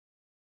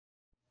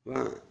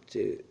1,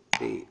 2,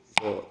 3,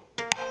 4.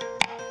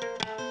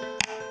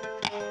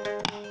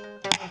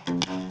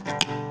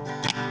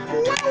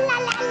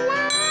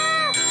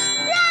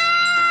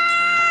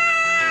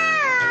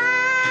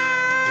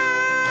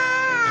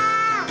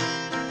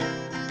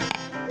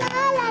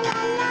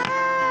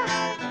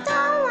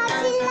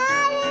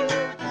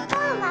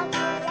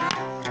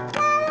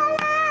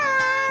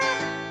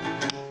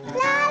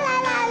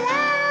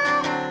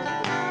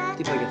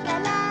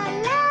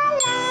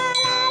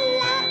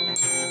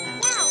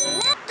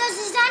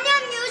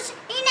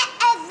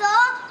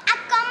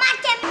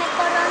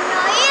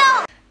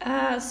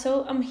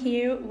 So I'm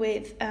here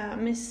with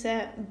Miss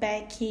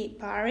Becky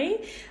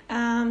Parry.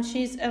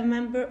 She's a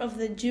member of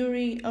the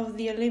jury of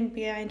the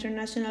Olympia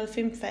International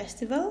Film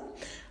Festival.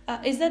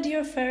 Is that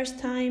your first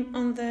time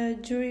on the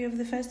jury of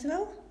the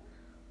festival?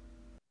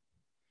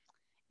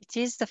 It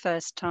is the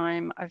first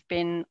time I've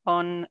been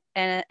on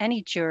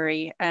any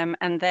jury,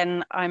 and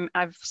then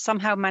I've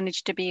somehow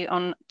managed to be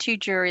on two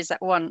juries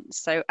at once,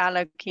 so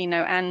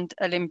Alokino and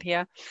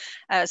Olympia.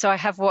 So I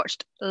have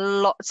watched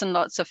lots and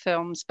lots of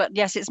films, but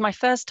yes, it's my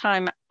first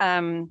time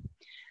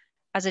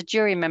as a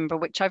jury member,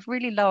 which I've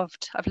really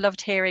loved. I've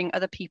loved hearing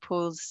other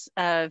people's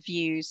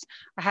views.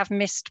 I have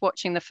missed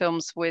watching the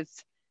films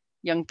with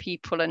young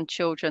people and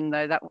children,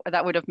 though.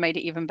 That would have made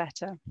it even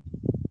better.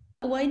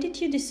 Why did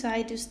you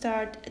decide to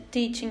start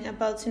teaching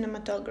about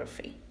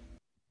cinematography?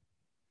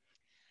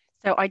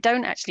 So I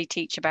don't actually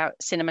teach about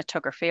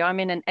cinematography. I'm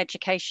in an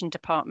education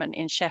department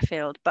in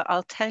Sheffield, but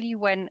I'll tell you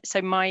when.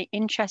 So my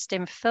interest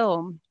in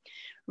film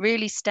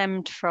really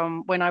stemmed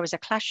from when I was a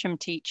classroom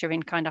teacher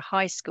in kind of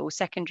high school,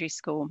 secondary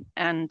school.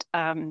 And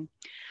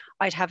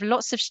I'd have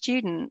lots of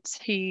students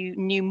who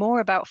knew more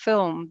about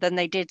film than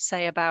they did,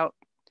 say, about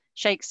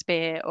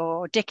Shakespeare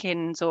or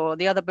Dickens or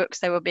the other books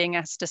they were being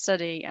asked to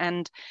study.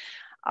 And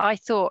I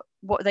thought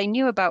what they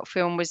knew about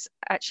film was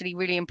actually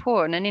really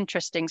important and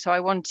interesting. So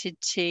I wanted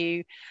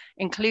to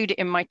include it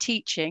in my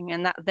teaching,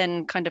 and that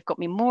then kind of got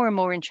me more and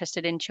more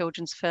interested in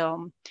children's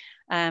film.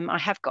 I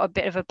have got a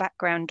bit of a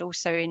background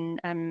also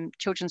in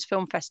children's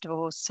film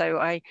festivals. So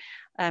I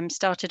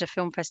started a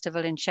film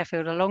festival in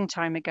Sheffield a long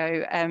time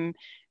ago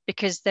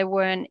because there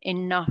weren't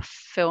enough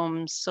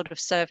films sort of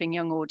serving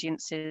young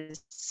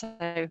audiences.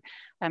 So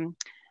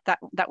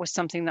that was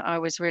something that I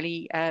was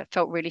really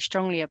felt really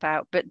strongly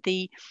about. But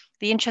the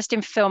interest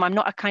in film, I'm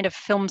not a kind of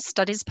film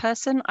studies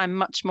person. I'm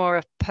much more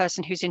a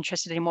person who's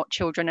interested in what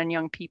children and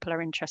young people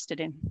are interested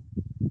in.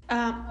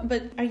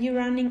 But are you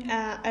running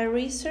a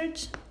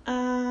research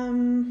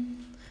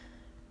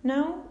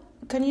now?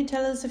 Can you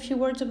tell us a few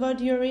words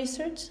about your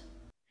research?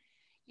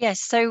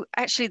 Yes, so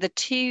actually the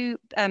two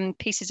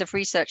pieces of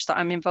research that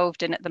I'm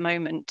involved in at the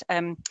moment,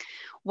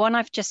 one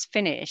I've just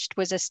finished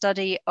was a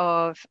study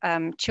of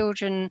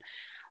children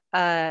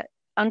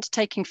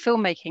undertaking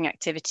filmmaking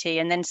activity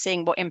and then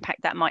seeing what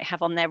impact that might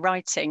have on their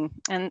writing.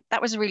 And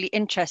that was really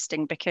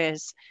interesting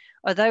because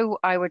although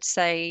I would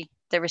say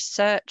the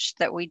research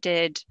that we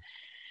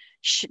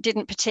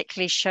didn't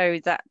particularly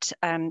show that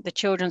the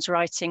children's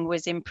writing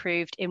was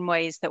improved in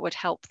ways that would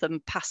help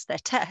them pass their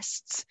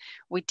tests,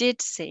 we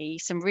did see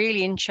some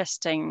really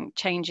interesting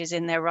changes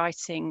in their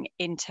writing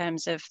in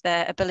terms of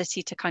their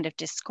ability to kind of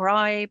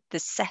describe the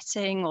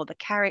setting or the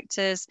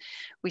characters.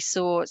 We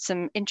saw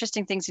some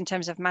interesting things in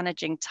terms of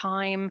managing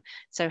time,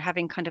 so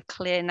having kind of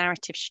clear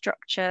narrative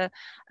structure,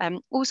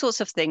 all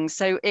sorts of things.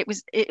 So it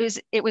was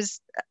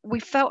we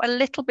felt a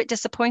little bit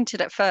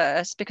disappointed at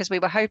first because we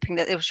were hoping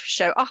that it would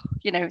show,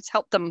 it's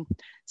helped them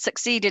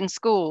succeed in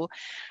school.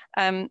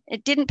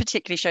 It didn't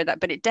particularly show that,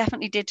 but it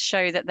definitely did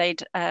show that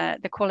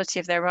the quality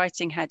of their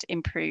writing had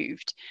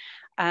improved.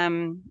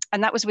 And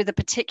that was with a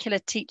particular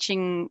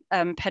teaching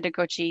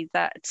pedagogy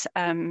that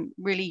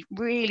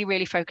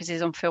really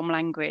focuses on film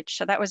language.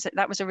 So that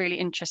was a really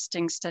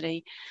interesting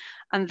study.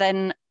 And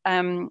then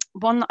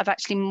one that I've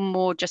actually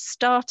more just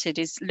started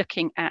is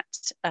looking at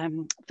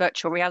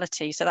virtual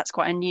reality. So that's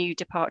quite a new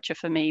departure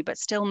for me, but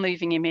still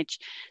moving image.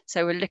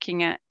 So we're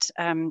looking at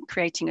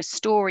creating a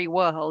story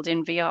world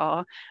in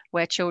VR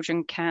where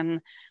children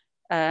can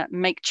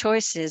make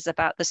choices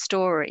about the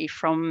story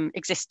from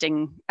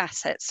existing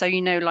assets. So,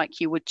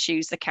 like you would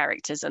choose the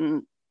characters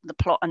and the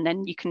plot, and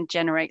then you can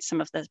generate some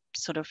of the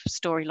sort of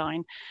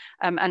storyline.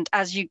 And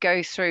as you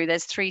go through,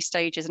 there's 3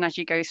 stages, and as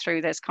you go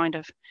through, there's kind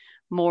of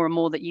more and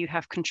more that you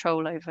have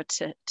control over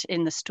to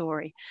in the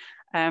story.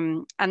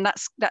 And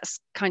that's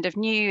kind of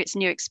new. It's a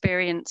new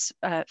experience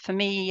for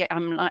me.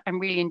 I'm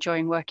really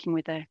enjoying working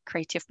with a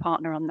creative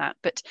partner on that.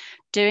 But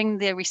doing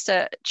the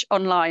research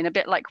online, a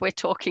bit like we're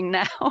talking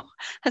now,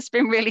 has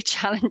been really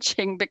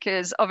challenging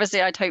because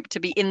obviously I'd hoped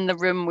to be in the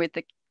room with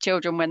the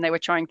children when they were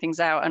trying things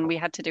out, and we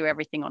had to do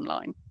everything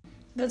online.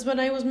 That's what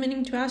I was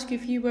meaning to ask you,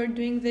 if you were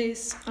doing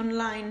this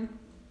online.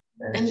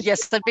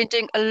 Yes, I've been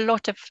doing a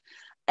lot of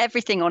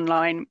everything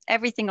online,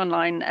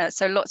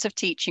 so lots of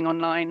teaching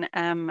online,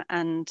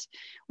 and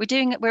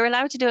we're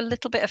allowed to do a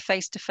little bit of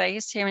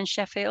face-to-face here in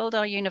Sheffield.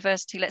 Our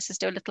university lets us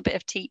do a little bit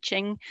of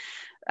teaching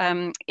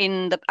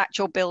in the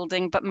actual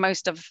building, but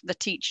most of the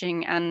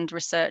teaching and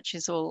research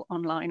is all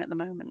online at the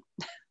moment.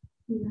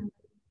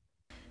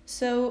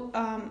 So,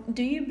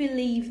 do you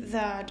believe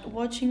that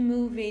watching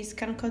movies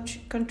can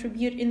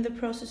contribute in the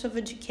process of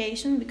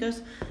education?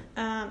 Because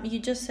you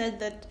just said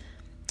that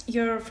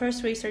your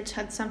first research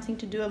had something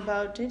to do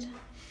about it.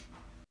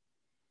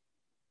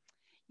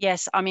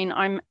 Yes, I mean,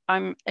 I'm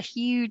a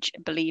huge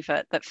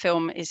believer that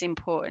film is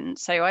important.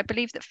 So I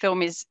believe that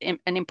film is an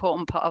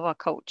important part of our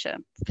culture.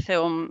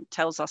 Film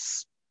tells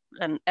us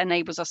and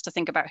enables us to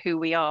think about who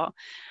we are.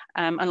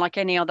 And like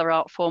any other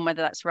art form,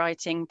 whether that's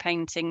writing,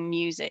 painting,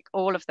 music,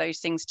 all of those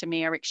things to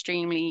me are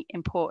extremely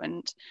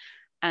important.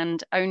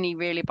 And only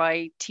really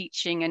by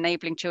teaching,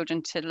 enabling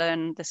children to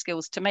learn the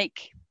skills to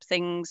make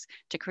things,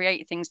 to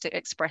create things, to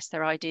express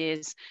their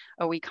ideas,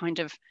 are we kind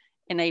of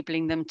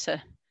enabling them to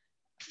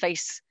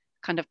face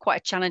kind of quite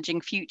a challenging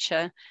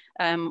future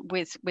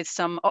with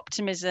some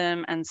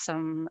optimism and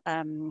some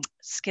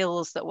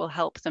skills that will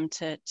help them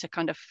to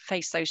kind of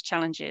face those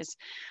challenges.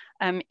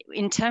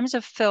 In terms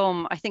of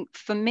film, I think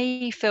for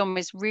me, film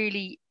is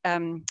really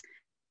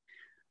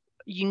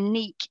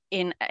unique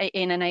in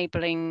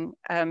enabling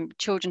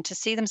children to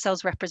see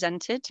themselves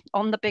represented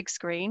on the big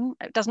screen.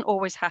 It doesn't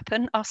always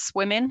happen. Us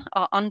women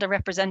are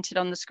underrepresented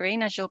on the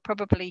screen, as you'll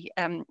probably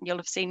you'll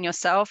have seen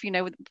yourself. You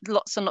know,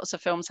 lots and lots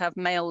of films have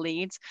male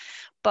leads,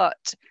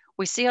 but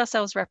we see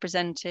ourselves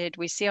represented,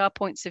 we see our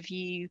points of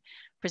view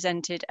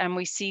presented, and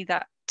we see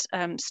that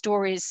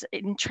stories,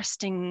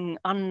 interesting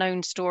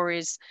unknown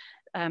stories,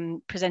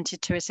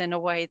 presented to us in a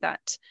way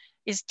that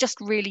is just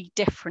really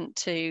different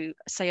to,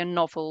 say, a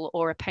novel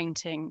or a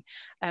painting.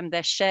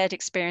 They're shared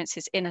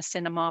experiences in a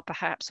cinema,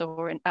 perhaps,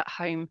 or at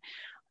home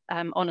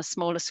on a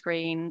smaller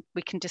screen.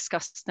 We can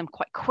discuss them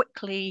quite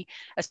quickly.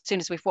 As soon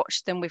as we've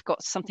watched them, we've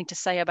got something to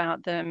say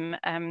about them.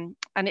 And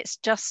it's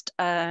just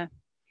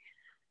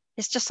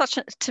such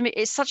to me,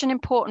 it's such an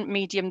important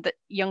medium that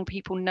young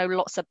people know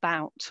lots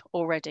about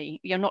already.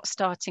 You're not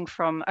starting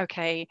from,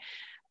 okay,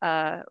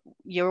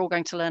 you're all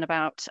going to learn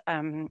about,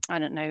 I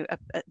don't know,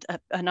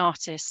 an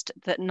artist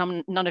that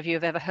none of you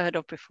have ever heard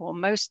of before.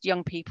 Most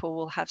young people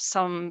will have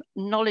some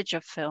knowledge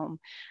of film,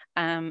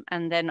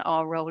 and then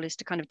our role is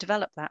to kind of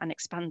develop that and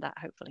expand that,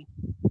 hopefully.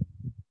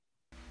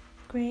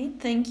 Great,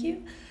 thank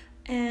you.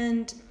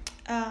 And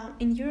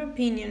in your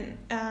opinion,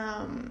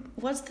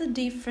 what's the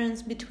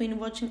difference between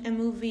watching a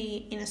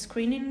movie in a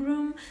screening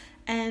room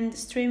and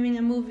streaming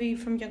a movie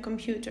from your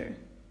computer?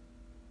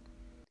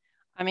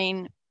 I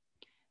mean,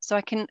 so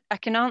I can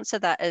answer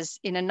that as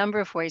in a number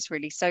of ways,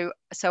 really. So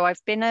I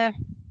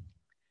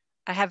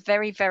have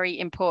very, very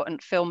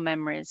important film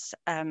memories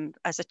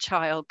as a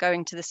child,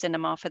 going to the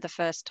cinema for the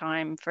first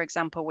time, for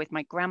example, with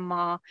my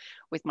grandma,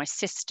 with my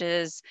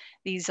sisters.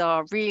 These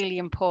are really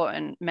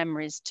important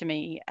memories to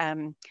me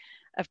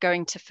of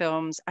going to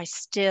films. I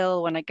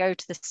still, when I go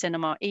to the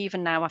cinema,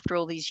 even now after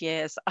all these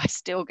years, I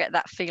still get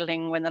that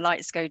feeling when the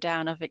lights go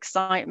down of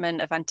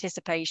excitement, of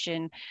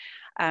anticipation.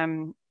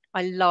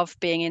 I love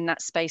being in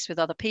that space with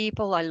other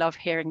people. I love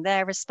hearing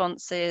their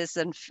responses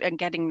and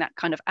getting that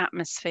kind of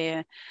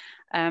atmosphere.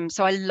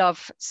 So I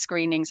love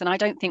screenings, and I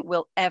don't think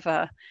we'll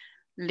ever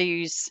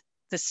lose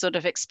this sort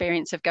of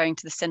experience of going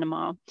to the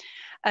cinema.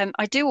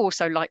 I do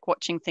also like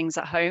watching things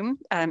at home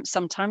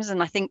sometimes,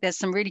 and I think there's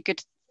some really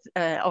good,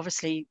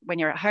 obviously, when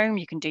you're at home,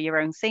 you can do your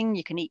own thing.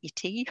 You can eat your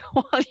tea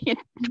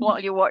while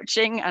you're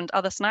watching, and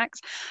other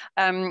snacks.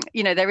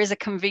 You know, there is a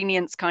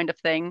convenience kind of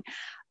thing.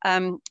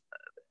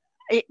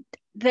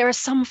 There are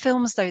some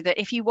films, though, that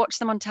if you watch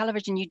them on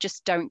television, you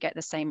just don't get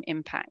the same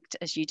impact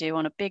as you do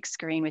on a big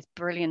screen with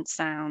brilliant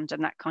sound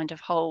and that kind of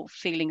whole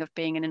feeling of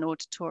being in an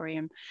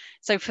auditorium.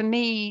 So for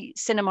me,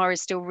 cinema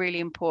is still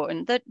really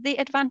important. The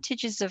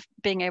advantages of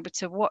being able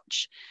to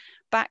watch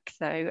back,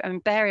 though,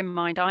 and bear in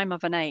mind, I'm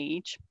of an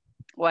age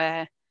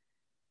where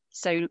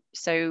so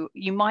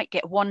you might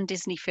get one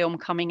Disney film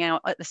coming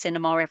out at the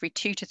cinema every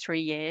 2 to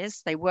 3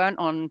 years. They weren't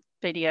on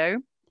video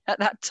at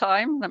that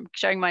time. I'm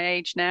showing my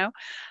age now.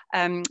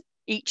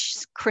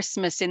 Each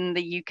Christmas in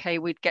the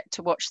UK, we'd get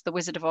to watch The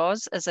Wizard of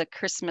Oz as a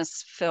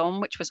Christmas film,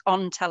 which was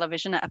on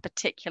television at a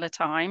particular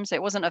time. So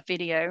it wasn't a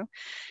video.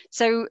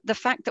 So the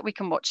fact that we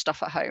can watch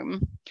stuff at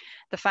home,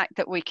 the fact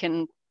that we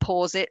can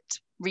pause it,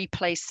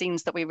 replay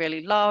scenes that we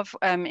really love.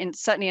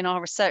 Certainly in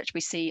our research, we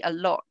see a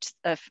lot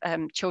of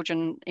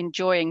children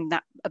enjoying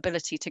that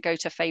ability to go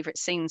to favorite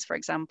scenes, for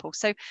example.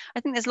 So I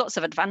think there's lots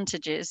of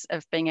advantages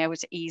of being able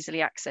to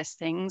easily access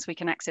things. We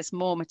can access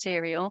more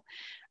material,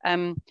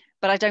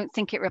 but I don't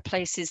think it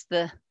replaces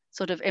the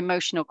sort of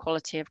emotional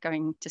quality of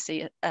going to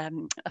see a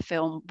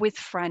film with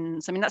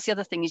friends. I mean, that's the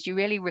other thing, is you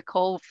really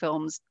recall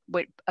films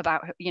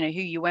about, you know,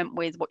 who you went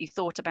with, what you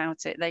thought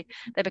about it. They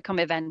become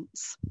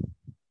events.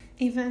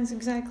 Events,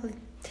 exactly.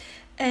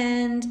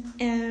 And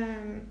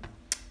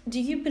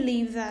do you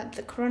believe that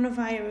the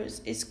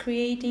coronavirus is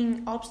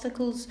creating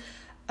obstacles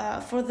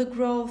for the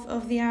growth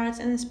of the arts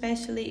and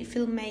especially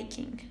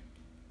filmmaking?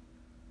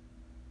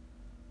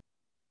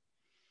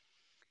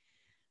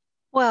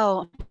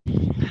 Well,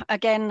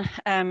 again,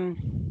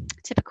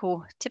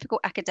 typical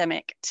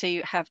academic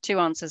to have two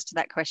answers to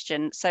that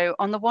question. So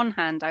on the one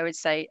hand, I would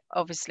say,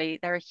 obviously,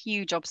 there are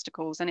huge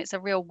obstacles and it's a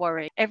real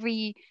worry.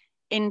 Every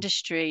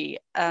industry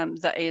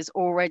that is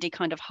already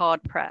kind of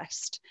hard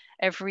pressed,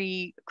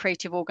 every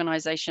creative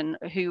organization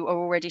who are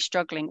already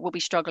struggling will be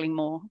struggling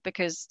more,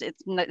 because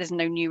there's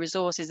no new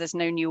resources, there's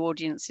no new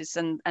audiences,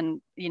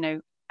 and you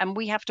know, and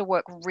we have to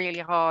work really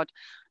hard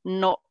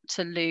not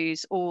to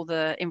lose all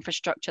the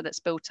infrastructure that's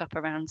built up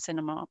around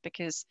cinema,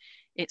 because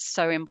it's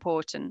so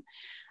important.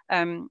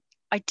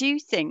 I do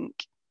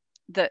think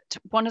that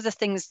one of the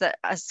things that,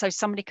 so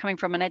somebody coming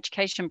from an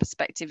education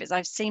perspective, is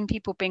I've seen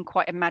people being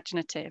quite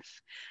imaginative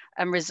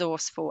and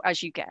resourceful,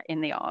 as you get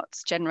in the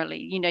arts generally.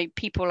 You know,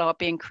 people are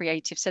being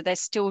creative, so they're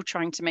still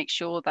trying to make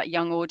sure that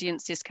young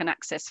audiences can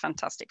access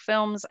fantastic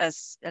films,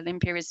 as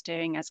Olympia is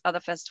doing, as other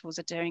festivals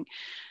are doing.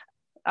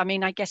 I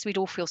mean, I guess we'd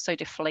all feel so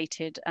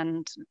deflated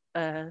and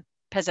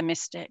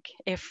pessimistic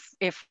if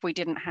we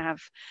didn't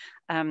have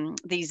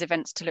these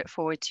events to look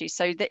forward to.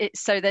 So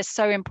they're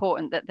so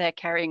important that they're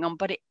carrying on,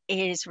 but it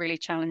is really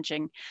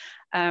challenging.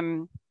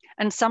 And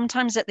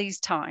sometimes at these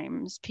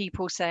times,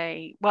 people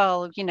say,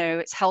 well, you know,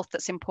 it's health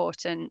that's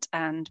important,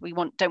 and we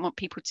want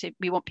people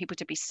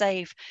to be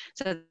safe,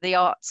 so the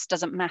arts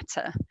doesn't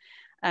matter.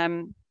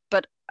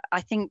 But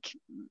I think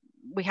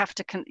we have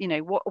to, you know,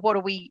 what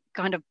are we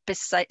kind of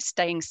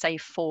staying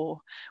safe for?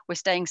 We're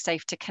staying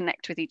safe to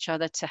connect with each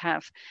other, to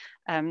have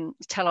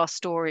tell our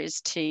stories,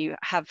 to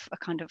have a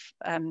kind of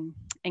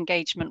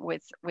engagement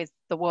with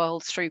the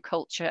world through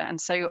culture. And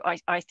so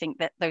I think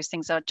that those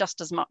things are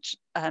just as much,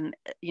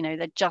 you know,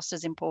 they're just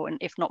as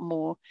important, if not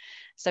more.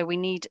 So we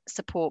need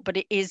support, but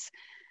it is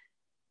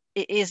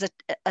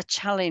a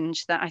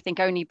challenge that I think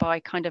only by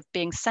kind of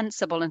being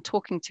sensible and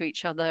talking to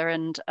each other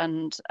and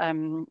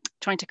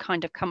trying to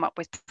kind of come up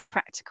with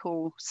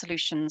practical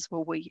solutions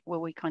will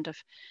we kind of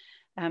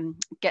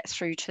get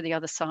through to the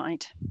other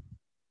side.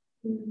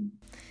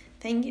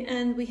 Thank you.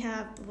 And we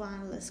have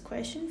one last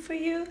question for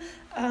you.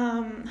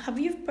 Have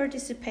you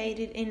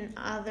participated in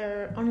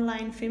other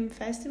online film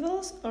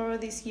festivals, or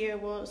this year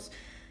was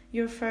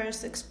your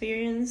first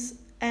experience?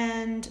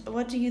 And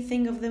what do you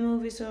think of the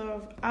movies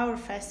of our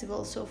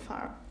festival so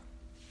far?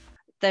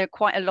 There are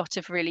quite a lot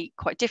of really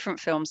quite different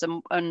films,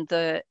 and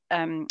the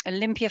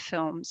Olympia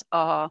films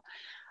are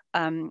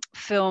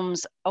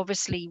films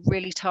obviously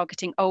really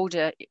targeting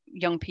older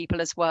young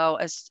people as well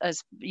as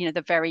you know,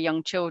 the very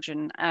young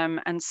children,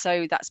 and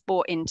so that's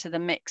brought into the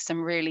mix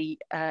some really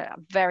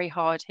very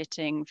hard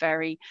hitting,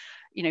 very,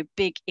 you know,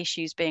 big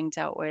issues being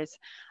dealt with.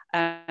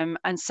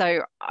 And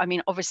so, I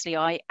mean, obviously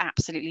I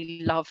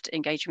absolutely loved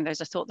engaging with those.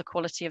 I thought the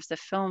quality of the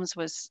films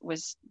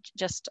was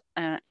just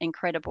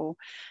incredible.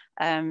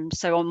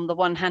 So on the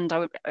one hand, I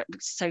was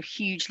so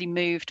hugely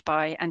moved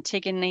by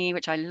Antigone,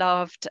 which I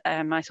loved.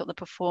 I thought the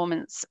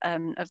performance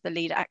of the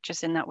lead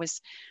actress in that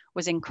was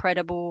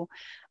incredible.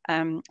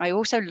 I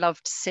also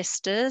loved The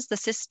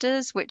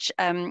Sisters, which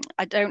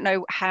I don't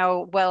know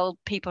how well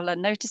people are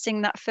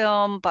noticing that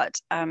film,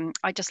 but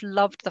I just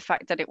loved the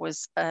fact that it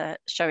was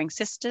showing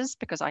sisters,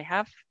 because I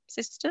have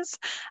sisters,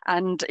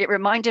 and it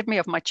reminded me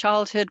of my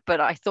childhood.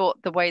 But I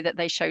thought the way that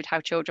they showed how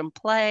children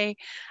play,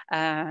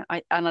 and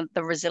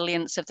the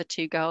resilience of the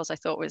two girls, I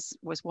thought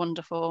was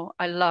wonderful.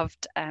 I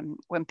loved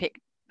when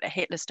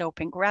Hitler Stole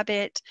Pink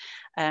Rabbit,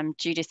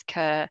 Judith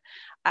Kerr,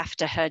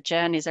 after her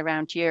journeys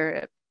around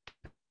Europe,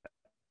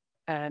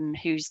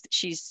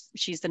 she's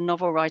the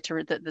novel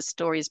writer that the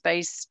story is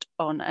based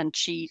on, and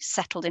she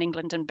settled in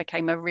England and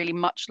became a really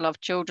much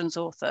loved children's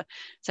author.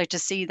 So to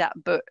see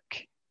that book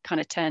kind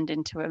of turned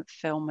into a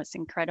film was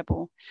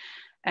incredible.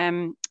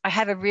 I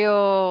have a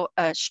real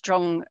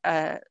strong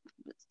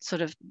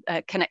sort of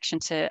connection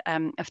to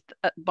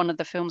one of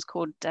the films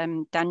called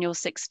Daniel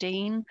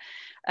 16,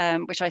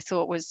 which I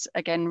thought was,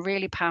 again,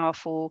 really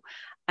powerful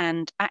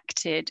and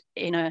acted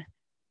in a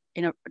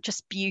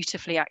just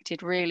beautifully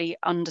acted, really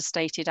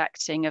understated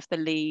acting of the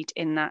lead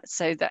in that,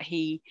 so that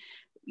he,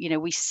 you know,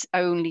 we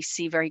only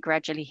see very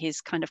gradually his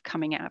kind of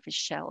coming out of his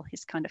shell,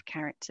 his kind of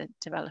character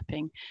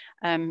developing.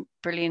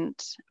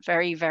 Brilliant,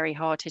 very, very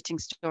hard-hitting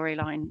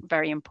storyline,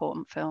 very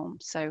important film.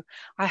 So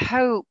I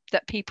hope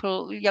that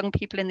young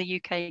people in the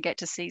UK get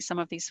to see some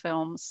of these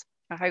films.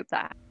 I hope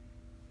that.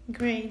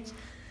 Great.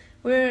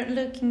 We're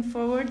looking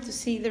forward to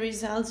see the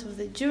results of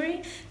the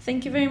jury.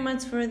 Thank you very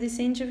much for this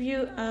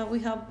interview. We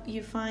hope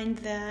you find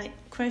the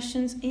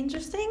questions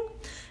interesting,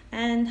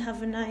 and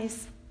have a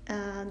nice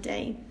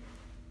day.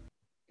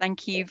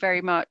 Thank you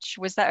very much.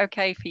 Was that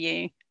okay for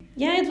you?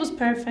 Yeah, it was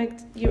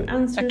perfect. Your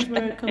answers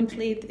were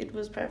complete. It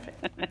was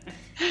perfect.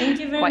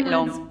 Thank you very much. Quite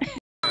long.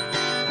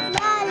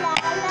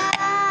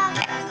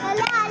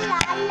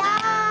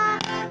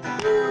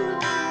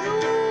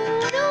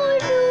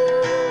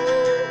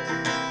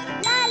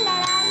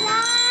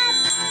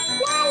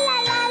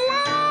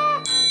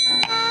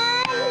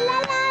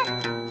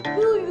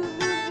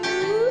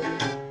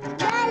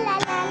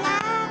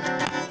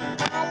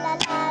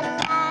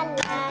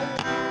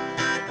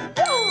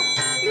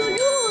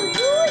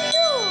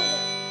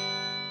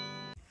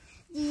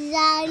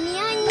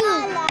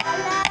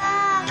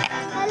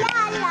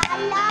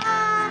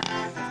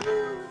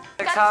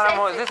 Αλεξάνδρα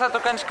μου, δεν θα το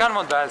κάνεις καν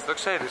μοντάζ, το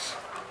ξέρεις.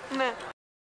 Ναι.